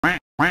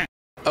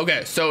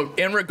Okay, so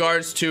in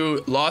regards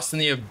to Lost in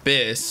the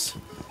Abyss,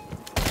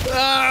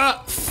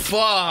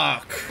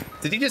 fuck,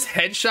 did he just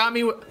headshot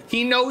me?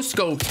 He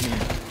no-scoped me.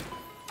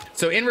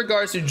 So in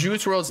regards to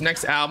Juice WRLD's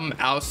next album,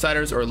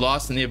 Outsiders or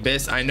Lost in the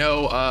Abyss, I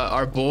know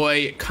our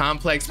boy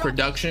Complex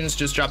Productions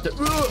just dropped it.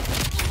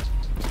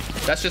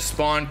 That's just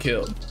Spawn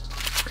killed.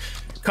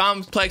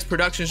 Complex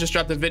Productions just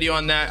dropped a video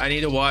on that. I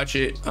need to watch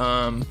it.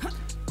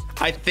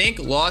 I think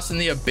Lost in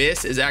the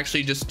Abyss is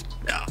actually just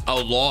a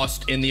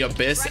Lost in the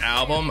Abyss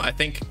album. I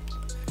think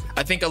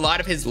a lot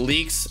of his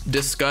leaks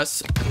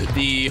discuss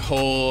the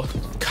whole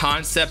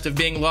concept of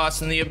being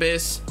lost in the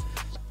abyss,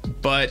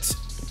 but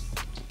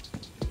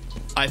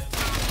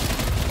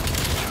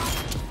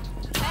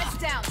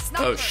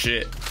oh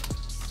shit,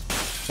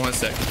 1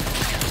 second.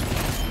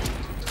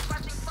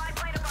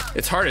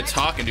 It's hard to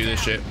talk and do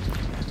this shit,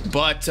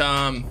 but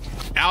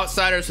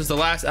Outsiders was the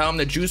last album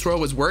that Juice WRLD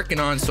was working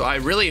on, so I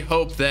really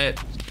hope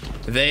that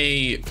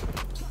they,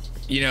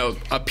 you know,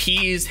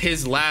 appease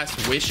his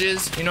last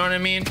wishes, you know what I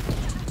mean?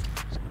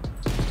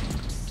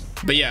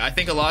 But yeah, I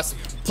think a lost,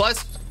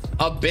 plus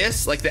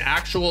Abyss, like the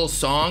actual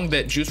song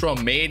that Juice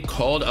WRLD made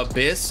called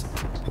Abyss,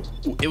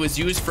 it was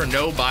used for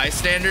No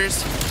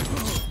Bystanders,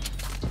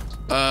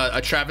 a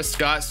Travis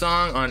Scott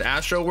song on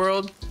Astro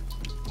World.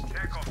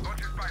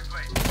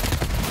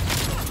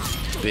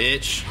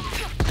 Bitch,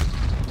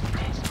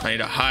 I need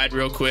to hide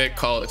real quick,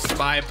 call it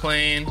spy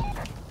plane.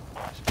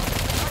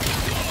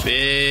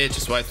 Bitch,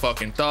 that's what I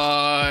fucking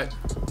thought.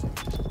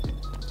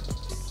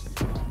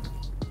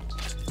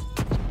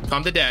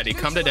 Come to daddy,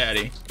 come to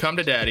daddy, come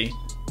to daddy.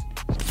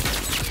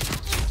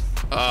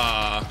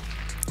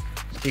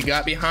 He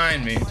got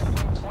behind me.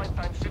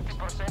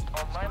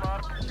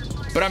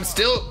 But I'm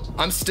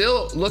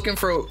still looking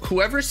for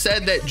whoever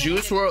said that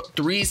Juice WRLD,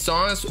 3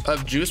 songs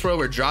of Juice WRLD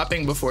were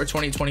dropping before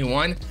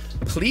 2021.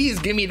 Please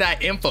give me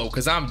that info,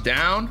 because I'm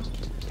down.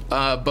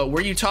 But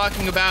were you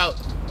talking about,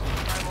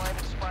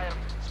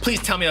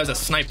 please tell me I was a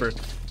sniper.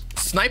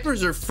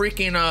 Snipers are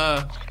freaking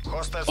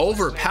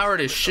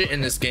overpowered as shit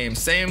in this game.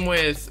 Same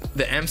with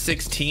the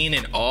M16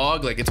 and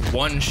AUG, like it's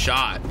one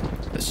shot,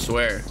 I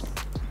swear.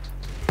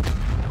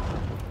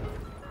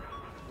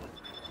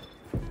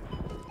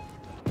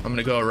 I'm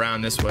gonna go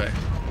around this way.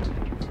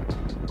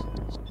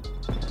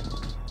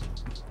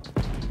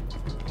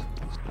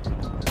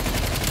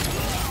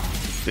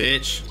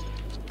 Bitch.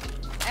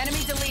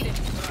 Enemy deleted.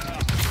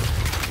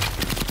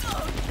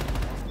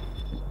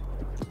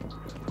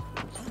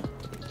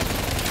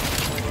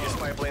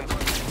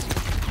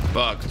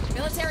 Fuck.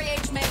 Military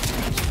age mate.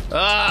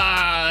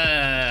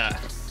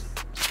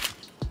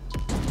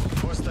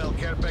 Hostile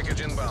care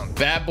package inbound.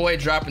 Bad Boy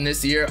dropping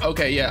this year.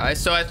 Okay, yeah. I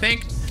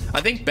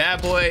think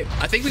Bad Boy,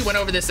 I think we went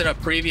over this in a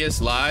previous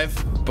live,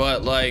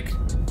 but like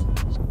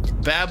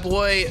Bad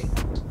Boy,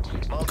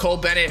 Cole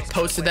Bennett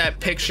posted that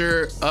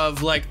picture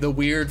of like the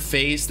weird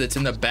face that's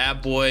in the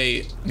Bad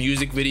Boy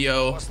music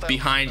video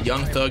behind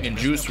Young Thug and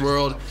Juice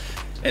WRLD.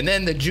 And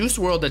then the Juice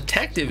WRLD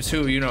detectives,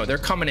 who, you know, they're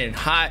coming in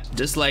hot,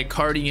 just like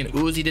Cardi and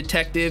Uzi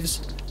detectives.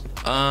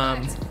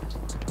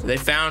 They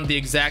found the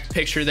exact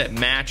picture that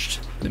matched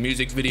the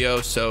music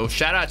video. So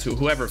shout out to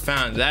whoever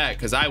found that,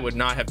 because I would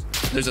not have.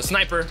 There's a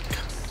sniper.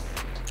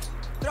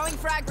 Throwing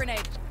frag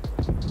grenade.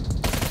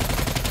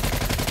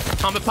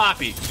 Humba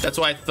Poppy. That's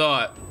what I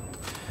thought.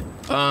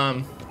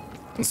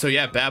 So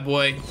yeah, Bad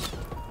Boy.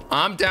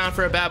 I'm down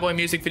for a Bad Boy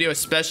music video,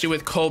 especially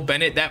with Cole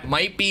Bennett. That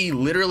might be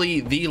literally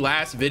the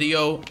last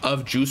video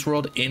of Juice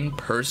WRLD in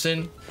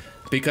person,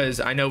 because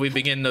I know we've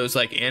been getting those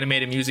like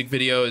animated music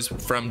videos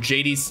from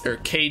JD or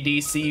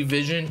KDC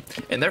Vision,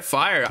 and they're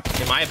fire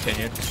in my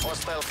opinion.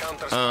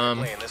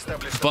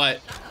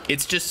 But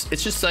it's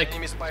just like,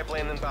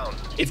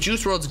 if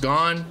Juice WRLD's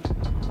gone,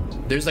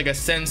 there's like a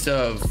sense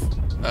of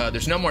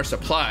there's no more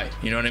supply,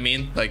 you know what I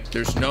mean? Like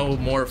there's no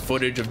more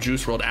footage of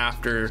Juice WRLD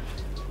after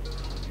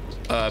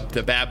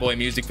the Bad Boy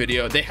music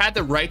video. They had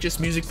the Righteous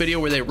music video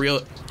where they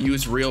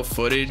used real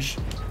footage,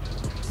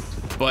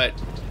 but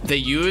they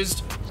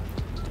used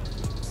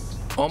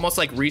almost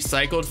like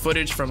recycled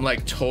footage from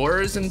like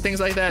tours and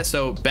things like that.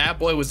 So Bad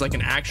Boy was like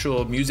an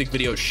actual music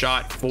video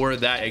shot for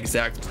that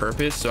exact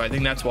purpose. So I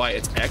think that's why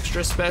it's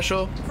extra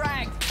special.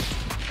 Frag.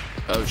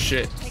 Oh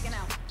shit. Taken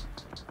out.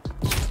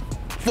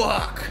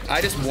 Fuck. I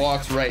just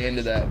walked right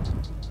into that.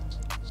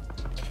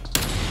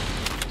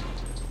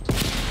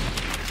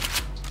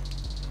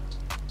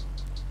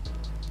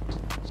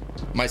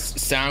 My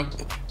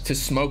sound to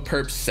Smoke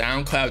Perp's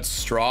SoundCloud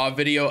Straw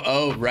video.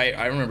 Oh, right.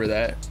 I remember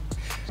that.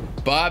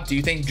 Bob, do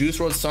you think Juice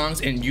WRLD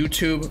songs in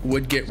YouTube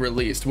would get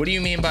released? What do you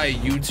mean by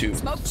YouTube?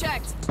 Smoke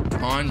checked.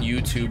 On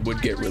YouTube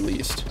would get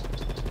released.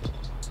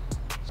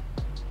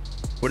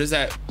 What is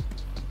that?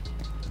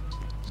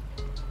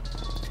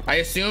 I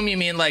assume you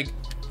mean like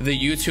the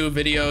YouTube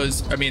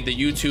videos, I mean the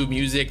YouTube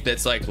music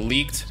that's like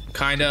leaked,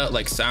 kinda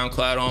like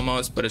SoundCloud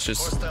almost, but it's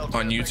just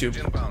on YouTube.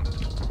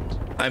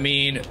 I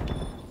mean,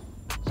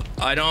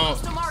 I don't,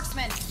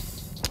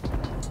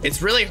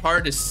 it's really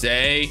hard to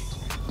say,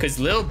 because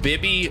Lil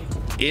Bibby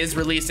is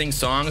releasing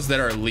songs that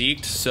are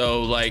leaked,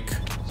 so like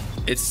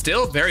it's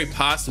still very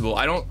possible.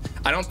 I don't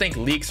think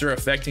leaks are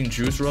affecting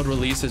Juice WRLD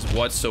releases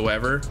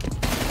whatsoever.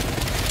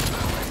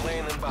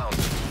 Lane inbound.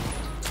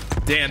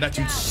 Damn, that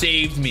dude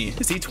saved me.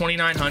 Is he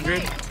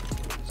 2900?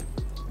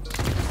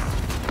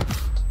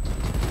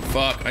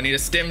 Fuck, I need a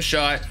stim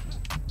shot.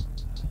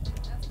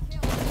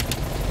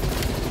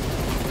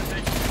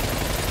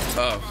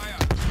 Oh.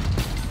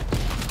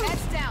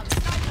 Heads down.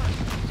 Sniper.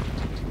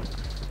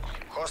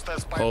 Hostile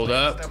spy Hold plane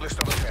up. established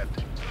overhead.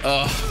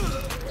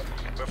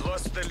 We've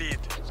lost the lead.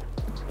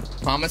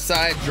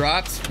 Homicide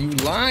dropped. You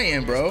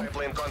lying, bro. Spy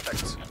plane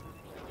contacts.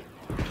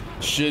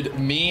 Should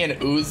me and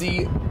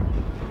Uzi?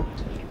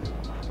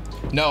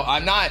 No,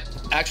 I'm not.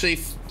 Actually,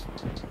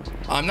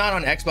 I'm not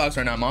on Xbox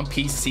right now. I'm on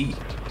PC.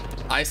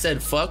 I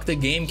said fuck the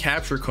game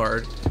capture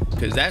card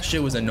because that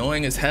shit was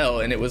annoying as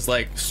hell and it was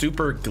like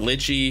super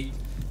glitchy.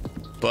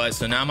 But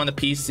so now I'm on the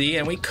PC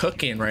and we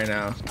cooking right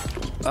now.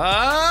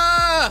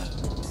 Ah!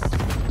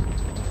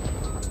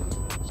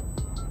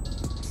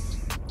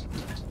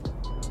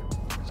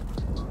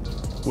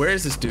 Where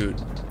is this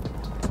dude?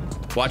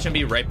 Watch him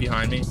be right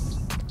behind me.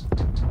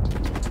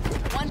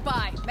 One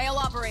by. Male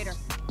operator.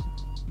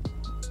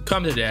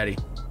 Come to daddy.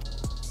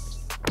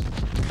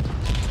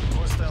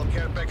 Hostile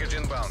care package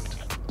inbound.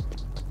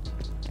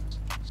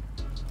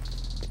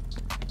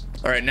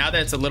 All right, now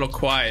that it's a little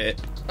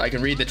quiet, I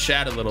can read the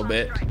chat a little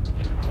bit.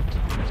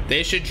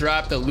 They should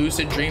drop the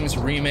Lucid Dreams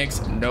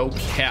remix, no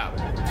cap.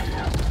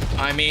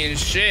 I mean,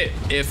 shit,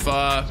 if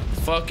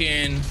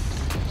fucking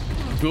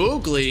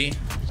Googly,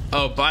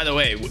 oh, by the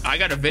way, I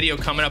got a video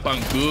coming up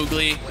on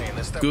Googly.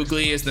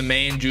 Googly is the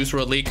main Juice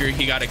WRLD leaker.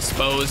 He got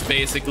exposed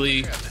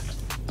basically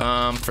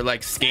for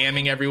like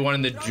scamming everyone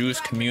in the Juice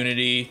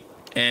community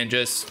and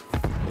just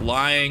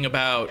lying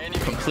about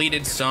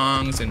completed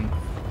songs and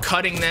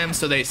cutting them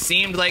so they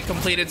seemed like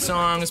completed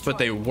songs but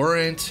they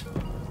weren't.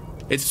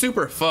 It's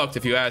super fucked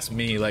if you ask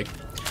me. Like,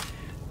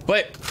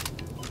 but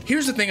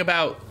here's the thing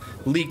about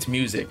leaked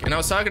music, and I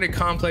was talking to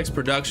Complex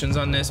Productions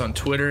on this on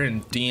Twitter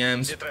and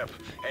DMs.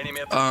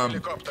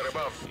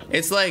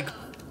 It's like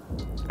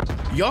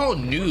y'all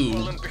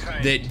knew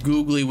that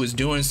Googly was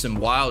doing some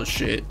wild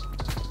shit,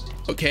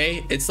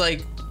 okay? It's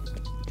like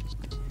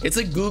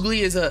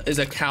Googly is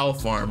a cow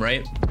farm,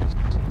 right?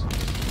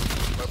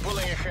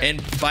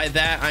 And by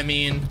that I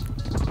mean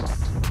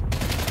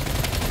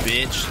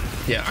bitch.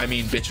 Yeah, I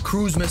mean bitch.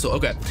 Cruise missile.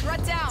 Okay.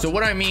 So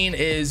what I mean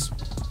is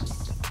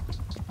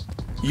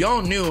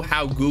y'all knew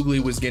how Googly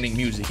was getting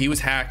music. He was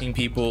hacking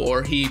people,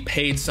 or he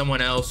paid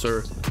someone else,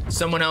 or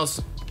someone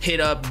else hit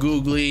up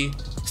Googly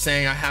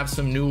saying I have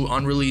some new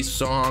unreleased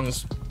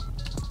songs,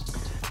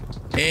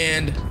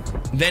 and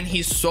then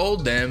he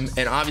sold them,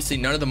 and obviously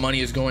none of the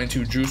money is going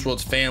to Juice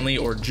WRLD's family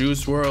or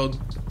Juice WRLD.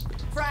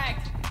 Frag.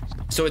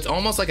 So it's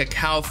almost like a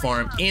cow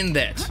farm in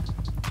that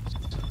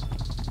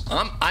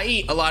I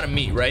eat a lot of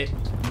meat, right?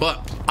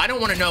 But I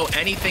don't want to know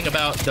anything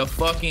about the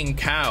fucking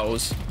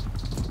cows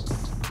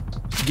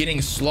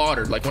getting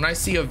slaughtered. Like when I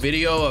see a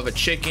video of a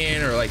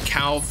chicken or like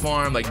cow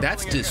farm, like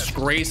that's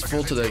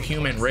disgraceful to the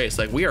human race.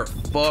 Like we are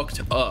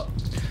fucked up.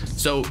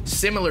 So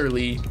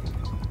similarly,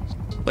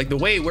 like the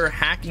way we're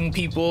hacking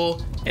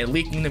people and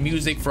leaking the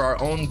music for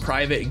our own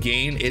private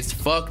gain, it's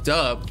fucked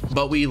up,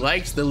 but we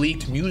liked the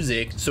leaked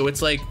music. So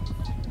it's like,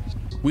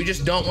 we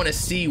just don't want to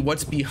see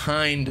what's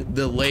behind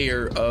the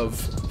layer of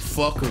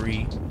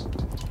fuckery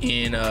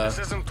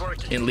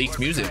in leaked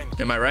music.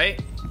 Am I right?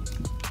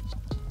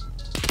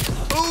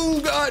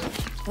 Oh God,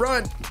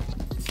 run.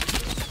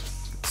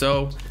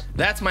 So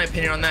that's my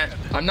opinion on that.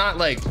 I'm not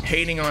like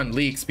hating on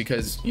leaks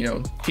because, you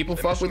know, people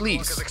fuck with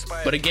leaks.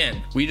 But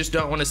again, we just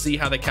don't want to see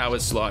how the cow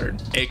is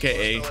slaughtered,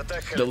 aka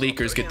the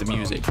leakers get the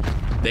music.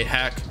 They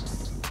hack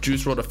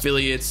Juice WRLD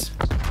affiliates,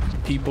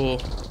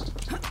 people.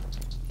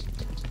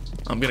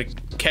 I'm gonna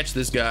catch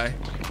this guy.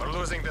 We're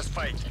losing this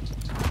fight.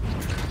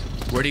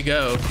 Where'd he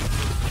go?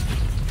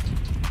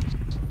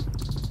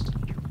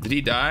 Did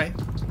he die?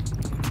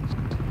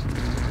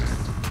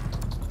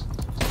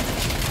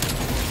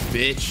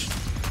 Bitch.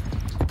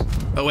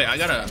 Oh wait, I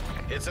gotta.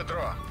 It's a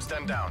draw.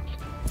 Stand down.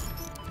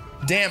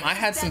 Damn, I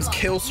had some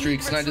kill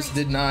streaks and I just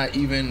didn't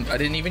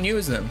even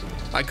use them.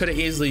 I could have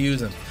easily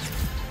used them.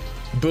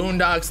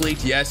 Boondocks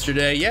leaked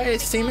yesterday. Yeah,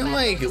 it's seeming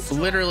like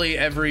literally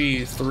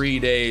every 3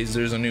 days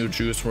there's a new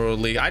Juice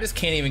WRLD leak. I just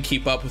can't even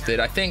keep up with it.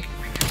 I think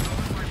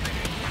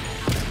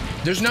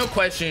there's no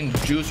question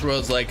Juice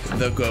WRLD's like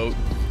the GOAT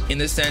in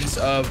the sense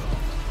of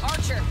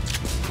Archer.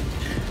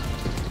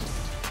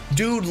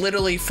 dude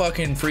literally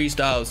fucking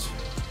freestyles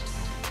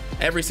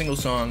every single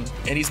song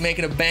and he's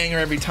making a banger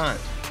every time.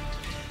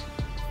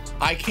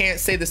 I can't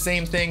say the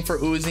same thing for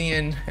Uzi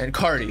and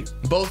Cardi.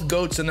 Both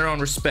GOATs in their own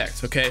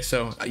respect, okay?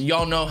 So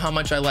y'all know how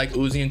much I like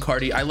Uzi and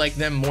Cardi. I like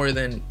them more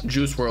than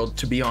Juice WRLD,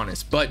 to be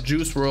honest. But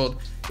Juice WRLD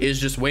is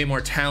just way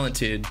more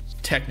talented,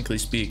 technically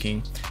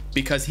speaking,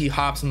 because he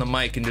hops on the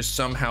mic and just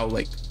somehow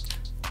like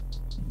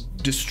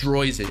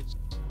destroys it.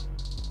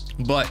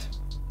 But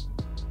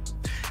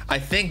I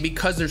think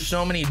because there's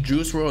so many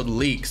Juice WRLD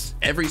leaks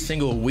every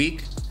single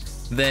week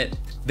that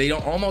they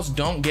almost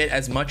don't get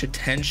as much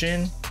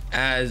attention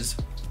as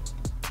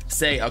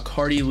say a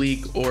Cardi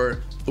leak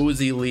or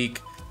Uzi leak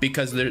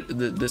because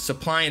the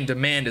supply and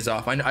demand is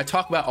off. I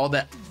talk about all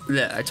that.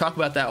 I talk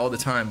about that all the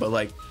time, but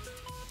like,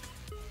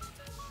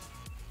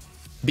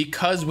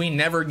 because we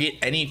never get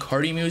any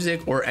Cardi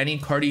music or any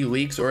Cardi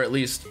leaks, or at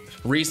least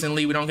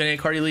recently we don't get any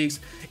Cardi leaks,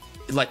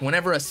 like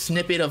whenever a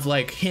snippet of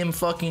like him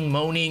fucking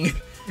moaning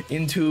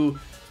into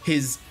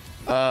his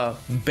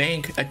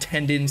bank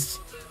attendant's,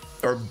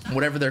 or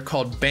whatever they're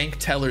called, bank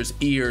teller's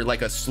ear,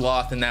 like a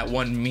sloth in that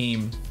one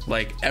meme,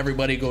 like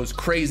everybody goes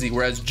crazy.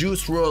 Whereas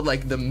Juice WRLD,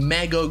 like the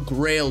mega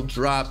grail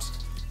drops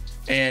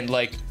and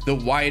like the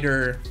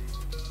wider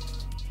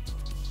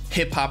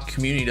hip-hop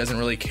community doesn't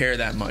really care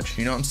that much,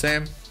 you know what I'm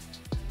saying?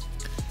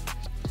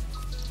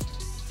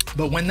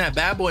 But when that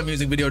Bad Boy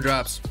music video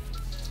drops,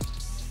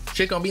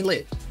 shit gonna be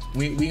lit.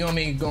 We gonna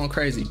be going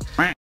crazy.